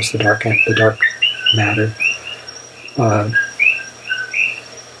consciousness minerals, the dark matter.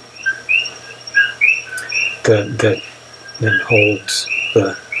 That then holds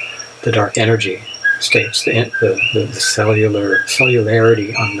the dark energy states, the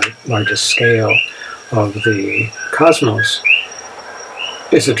cellularity on the largest scale of the cosmos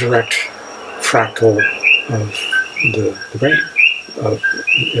is a direct fractal of the brain.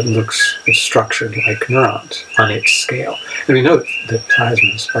 It's structured like neurons on its scale. And we know that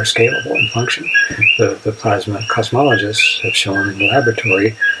plasmas are scalable in function. The plasma cosmologists have shown in the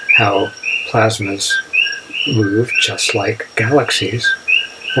laboratory how plasmas move just like galaxies,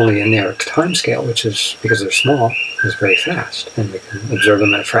 only in their time scale, which is, because they're small, is very fast. And we can observe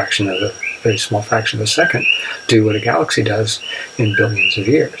them in a very small fraction of a second, do what a galaxy does in billions of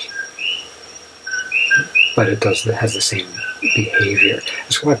years. But it has the same behavior.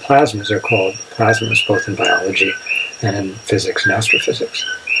 That's why plasmas are called plasmas, both in biology and in physics and astrophysics,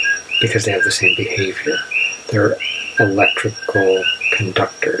 because they have the same behavior. They're electrical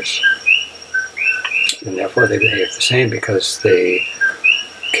conductors, and therefore they behave the same because they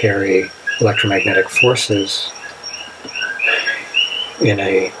carry electromagnetic forces in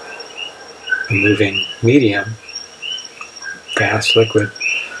a moving medium, gas, liquid.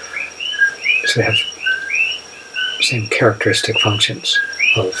 So they have same characteristic functions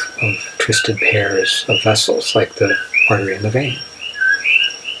of twisted pairs of vessels, like the artery and the vein.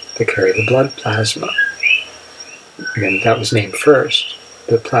 They carry the blood plasma. Again, that was named first.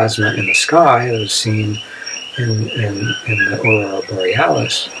 The plasma in the sky that was seen in the aurora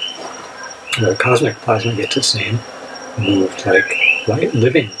borealis, where the cosmic plasma gets its name, moved like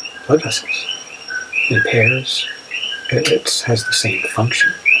living blood vessels in pairs. It has the same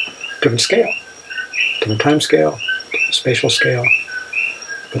function, different scale, different time scale, different spatial scale,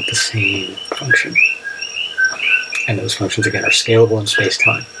 but the same function. And those functions, again, are scalable in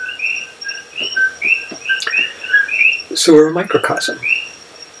space-time. So we're a microcosm.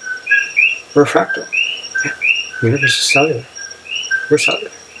 We're a fractal. Yeah. The universe is cellular. We're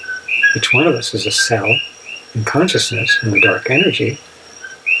cellular. Each one of us is a cell in consciousness, in the dark energy.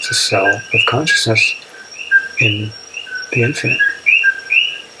 It's a cell of consciousness in the infinite.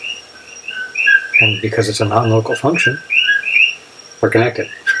 And because it's a non-local function, we're connected,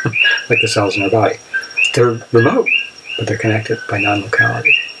 like the cells in our body. They're remote, but they're connected by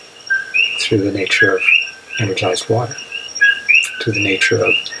non-locality through the nature of energized water, through the nature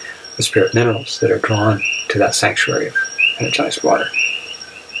of the spirit minerals that are drawn to that sanctuary of energized water.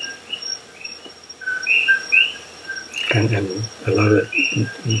 And I love that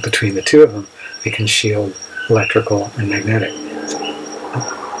between the two of them, they can shield electrical and magnetic.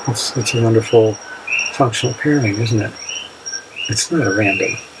 It's a wonderful functional pairing, isn't it? It's not a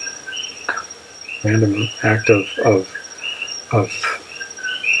random act of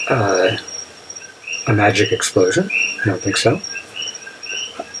a magic explosion. I don't think so.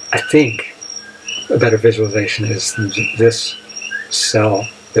 I think a better visualization is this cell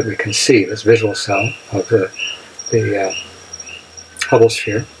that we can see, this visual cell of the Hubble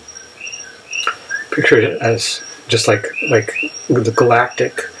sphere. Picture it as just like the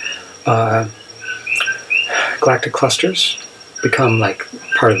galactic clusters become like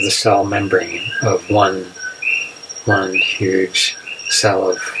part of the cell membrane of one huge cell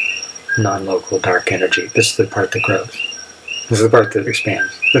of non-local dark energy. This is the part that grows. This is the part that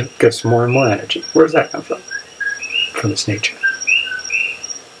expands, that gets more and more energy. Where does that come from? From its nature.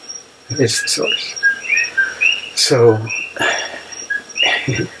 It's the source. So,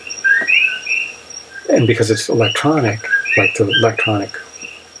 and because it's electronic, like the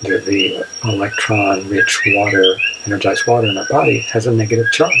electron-rich water, energized water in our body has a negative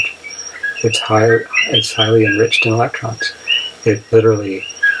charge. It's highly enriched in electrons. It literally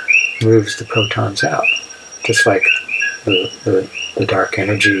moves the protons out, just like the the dark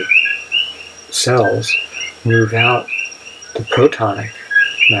energy cells move out the protonic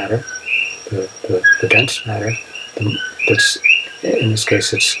matter, the dense matter. That's, in this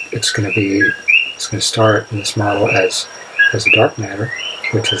case, it's going to start in this model as a dark matter,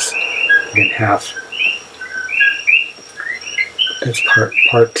 which is again half. It's part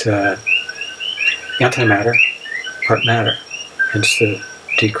antimatter, part matter. Hence the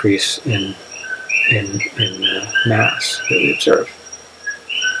decrease in mass that we observe.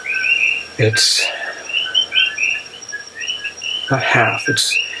 It's not half.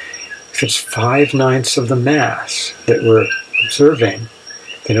 If it's 5/9 of the mass that we're observing,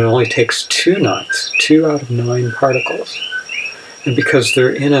 then it only takes 2/9, 2 out of 9 particles. And because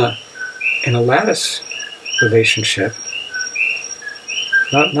they're in a lattice relationship,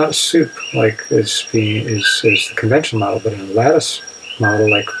 not a soup like is the conventional model, but in a lattice model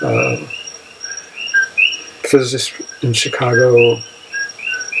like physicist in Chicago,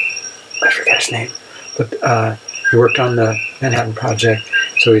 I forget his name, but he worked on the Manhattan Project,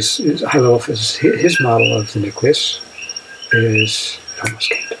 so he's a high-level physicist. His model of the nucleus is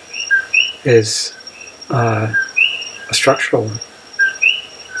a structural one.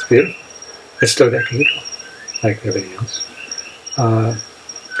 It's beautiful. It's dodecahedral, like everything else.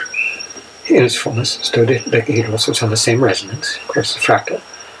 In its fullness, it's dodecahedral, so it's on the same resonance. Of course, the fractal,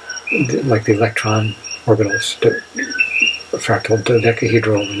 like the electron orbitals, fractal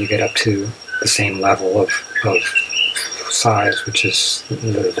dodecahedral when you get up to the same level of size, which is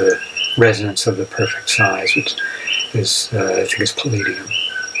the resonance of the perfect size, which is, I think, is palladium.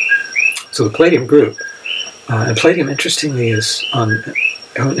 So the palladium group, and palladium, interestingly, is in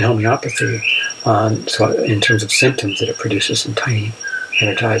homeopathy, so in terms of symptoms that it produces in tiny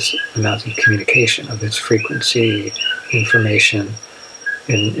energized amounts of communication of its frequency, information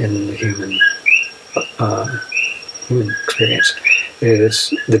in the human experience,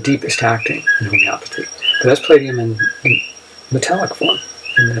 is the deepest acting in homeopathy. But that's palladium in metallic form,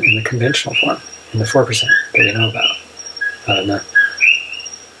 in the conventional form, in the 4% that we know about. In the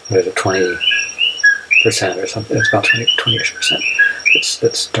 20% or something, it's about 20-ish%.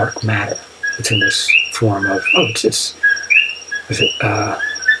 That's dark matter. It's in this form of,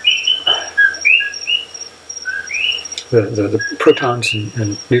 the protons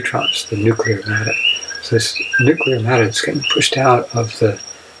and neutrons, the nuclear matter. So this nuclear matter is getting pushed out of the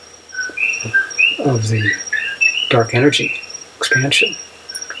dark energy expansion.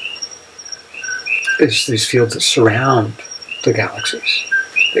 It's these fields that surround the galaxies.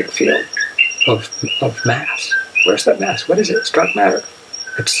 Big field of mass. Where's that mass? What is it? It's dark matter.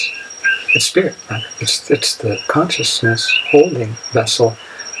 It's spirit matter. It's the consciousness holding vessel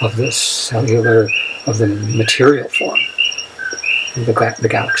of this cellular, of the material form, the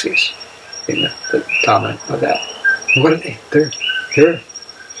galaxies, being the dominant of that. And what are they? They're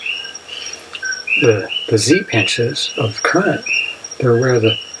the Z pinches of current. They're where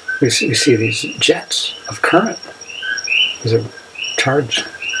we see these jets of current. These are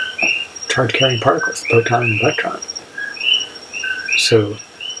charge-carrying particles, proton and electron. So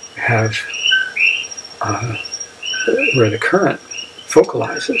have where the current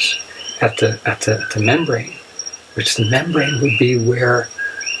focalizes at the membrane, which the membrane would be where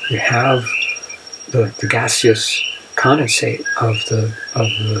you have the gaseous condensate of the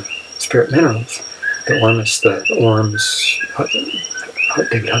spirit minerals, the ORMS,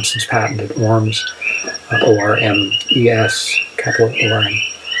 David Hudson's patented ORMS, ORMES, capital ORM,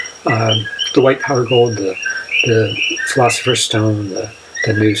 the white powder gold, the philosopher's stone, the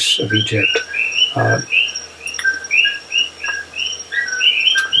noose of Egypt,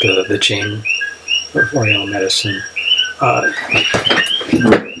 the Jing of Oriental medicine.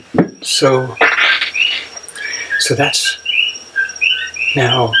 So that's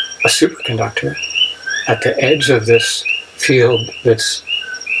now a superconductor at the edge of this field that's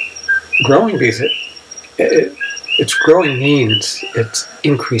growing, because it's growing means it's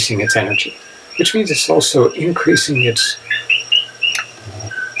increasing its energy, which means it's also increasing its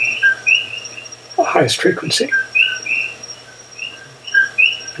highest frequency.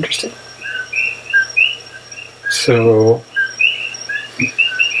 Interesting. So,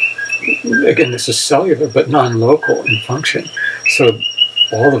 again, this is cellular but non-local in function. So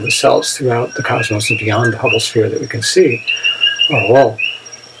all of the cells throughout the cosmos and beyond the Hubble sphere that we can see are all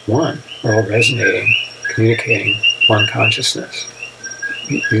one, are all resonating, communicating one consciousness,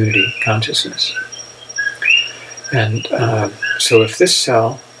 unity consciousness. And so if this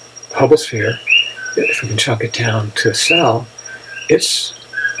cell, the Hubble sphere, if we can chunk it down to a cell,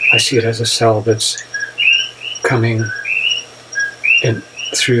 I see it as a cell that's coming in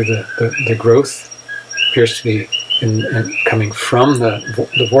through the growth, appears to be and coming from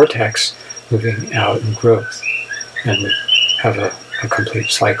the vortex, moving out in growth, and we have a complete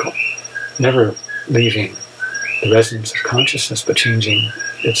cycle, never leaving the resonance of consciousness, but changing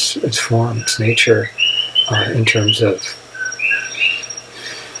its form, its nature, in terms of.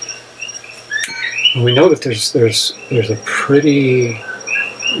 We know that there's a pretty,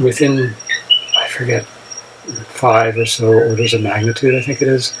 within, I forget, 5 or so orders of magnitude, I think it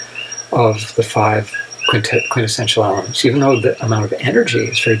is, of the 5 quintessential elements. Even though the amount of energy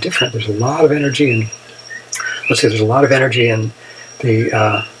is very different, there's a lot of energy in, let's say there's a lot of energy in the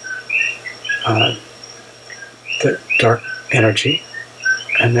dark energy,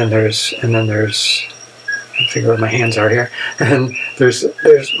 and then there's I figure out what my hands are here, and there's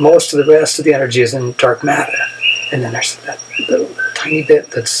most of the rest of the energy is in dark matter, and then there's that little tiny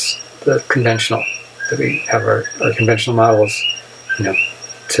bit that's the conventional, that we have our conventional models,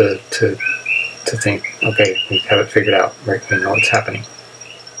 to think, okay, we have it figured out, right? We know what's happening,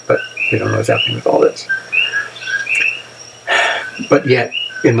 but we don't know what's happening with all this. But yet,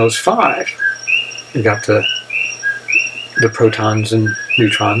 in those 5, you got the protons and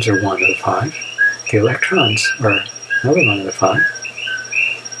neutrons are one of the 5. The electrons are another one of the 5.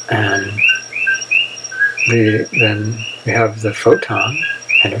 And then we have the photon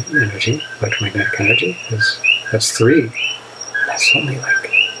energy, electromagnetic energy. That's 3. That's only like a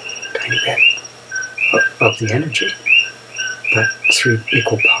tiny bit of the energy. But 3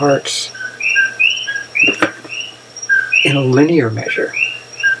 equal parts in a linear measure.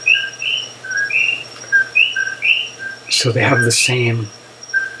 So they have the same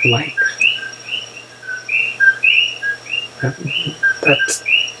length. That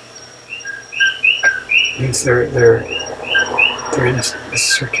means they're in a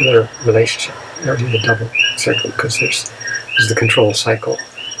circular relationship. They're in a double circle, because there's the control cycle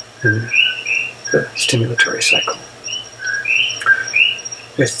and the stimulatory cycle.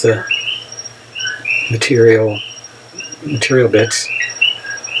 With the material bits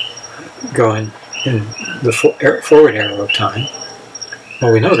going in the forward arrow of time.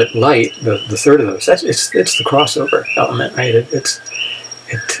 Well, we know that light, the third of those, it's the crossover element, right?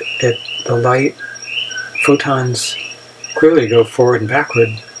 The light photons clearly go forward and backward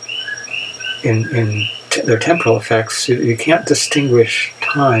in their temporal effects. You can't distinguish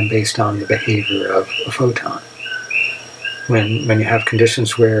time based on the behavior of a photon. When you have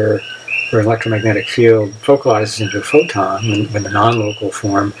conditions where an electromagnetic field focalizes into a photon, when the non-local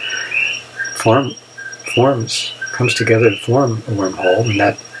comes together to form a wormhole,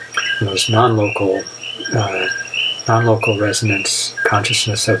 and those non-local resonance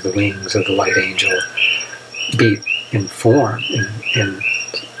consciousness of the wings of the light angel beat in form, in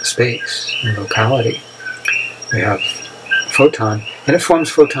space, in locality. We have photon, and it forms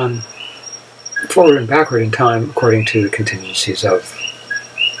photon forward and backward in time according to the contingencies of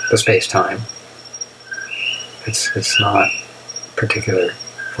the space-time. It's not particular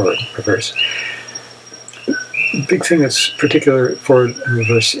forward and reverse. The big thing that's particular forward and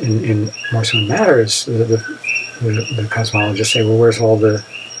reverse in more so in matter is the cosmologists say, well, where's all the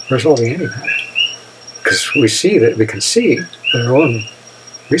antimatter? Because we can see with our own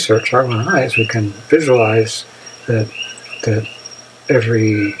research, our own eyes, we can visualize that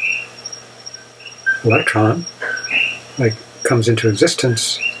every electron comes into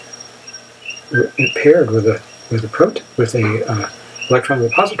existence paired with a electron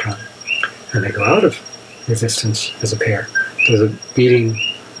with a positron, and they go out of existence as a pair. There's a beating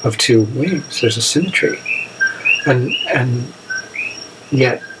of 2 wings. There's a symmetry, and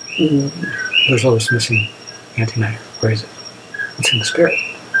yet there's all this missing antimatter. Where is it? It's in the spirit.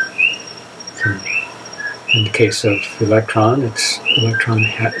 In the case of the electron, electron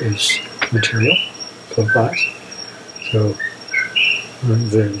is material, localized. So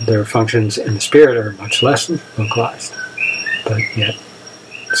their functions in the spirit are much less localized, but yet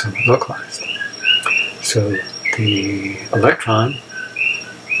somewhat localized. So the electron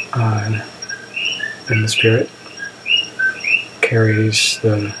in the spirit carries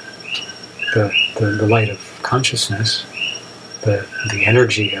the light of consciousness, the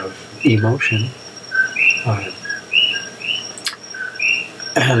energy of emotion,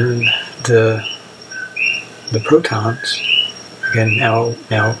 and the protons. Again, now,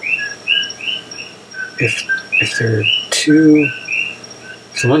 if there are 2,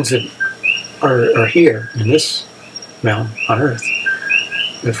 the ones that are here in this realm on Earth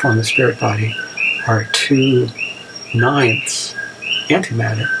that form the spirit body are 2/9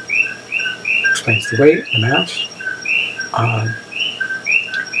 antimatter. Explains the weight, the mass.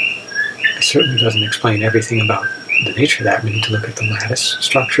 It certainly doesn't explain everything about the nature of that. We need to look at the lattice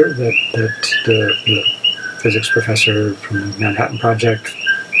structure that the physics professor from the Manhattan Project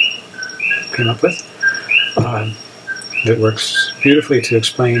came up with, that works beautifully to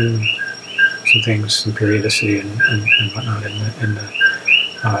explain some things, some periodicity and whatnot in the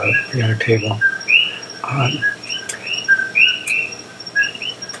periodic table.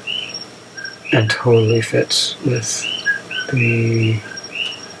 And totally fits with the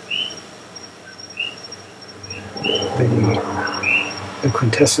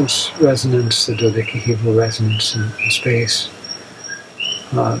quintessence resonance, the dodecahedral resonance in space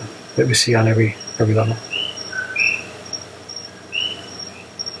that we see on every level.